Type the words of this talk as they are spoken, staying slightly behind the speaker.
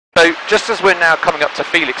So, just as we're now coming up to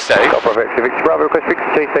Felixstowe,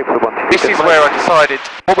 this is where I decided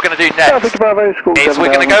what we're going to do next is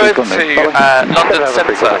we're going to go over to London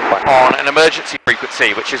Centre on an emergency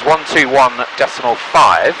frequency, which is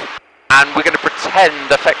 121.5, and we're going to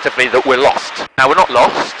pretend effectively that we're lost. Now, we're not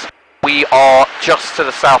lost, we are just to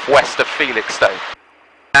the southwest of Felixstowe.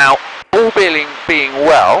 Now, all being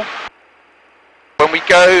well, when we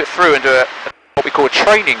go through and do what we call a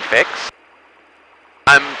training fix,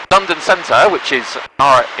 London Centre, which is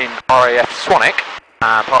in RAF Swanwick,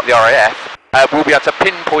 part of the RAF, we'll be able to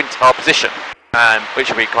pinpoint our position, which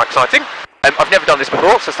will be quite exciting. I've never done this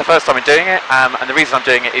before, so it's the first time I'm doing it, and the reason I'm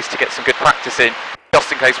doing it is to get some good practice in,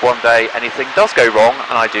 just in case one day anything does go wrong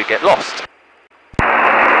and I do get lost.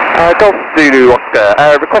 Golf Zulu Oscar,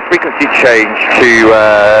 request frequency change to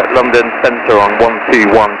London Centre on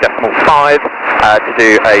 121.5 to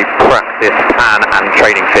do a practice pan and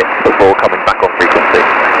training fix before coming back on frequency.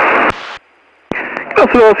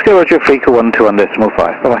 Golf Zulu Oscar, Roger, frequency 121.5,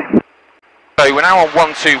 bye-bye. So we're now on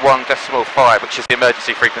 121.5, which is the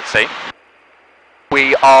emergency frequency.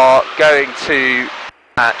 We are going to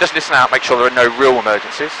just listen out, make sure there are no real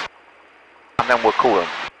emergencies, and then we'll call them.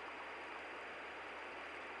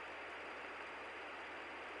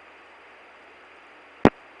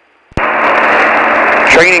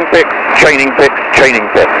 Training fix, training fix, training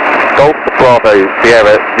fix. Golf Bravo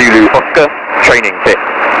Sierra Zulu Oscar, training fix.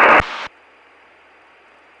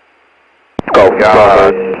 Golf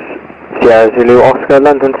Bravo Sierra Zulu Oscar,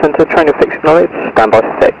 London Centre, training fix acknowledged, stand by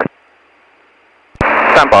 6.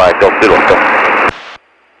 Stand by, Golf Zulu Oscar.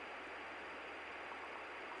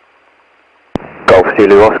 Golf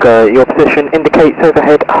Zulu Oscar, your position indicates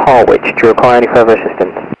overhead Harwich. Do you require any further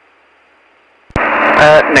assistance?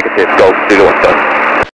 Negative, Golf Zulu Oscar.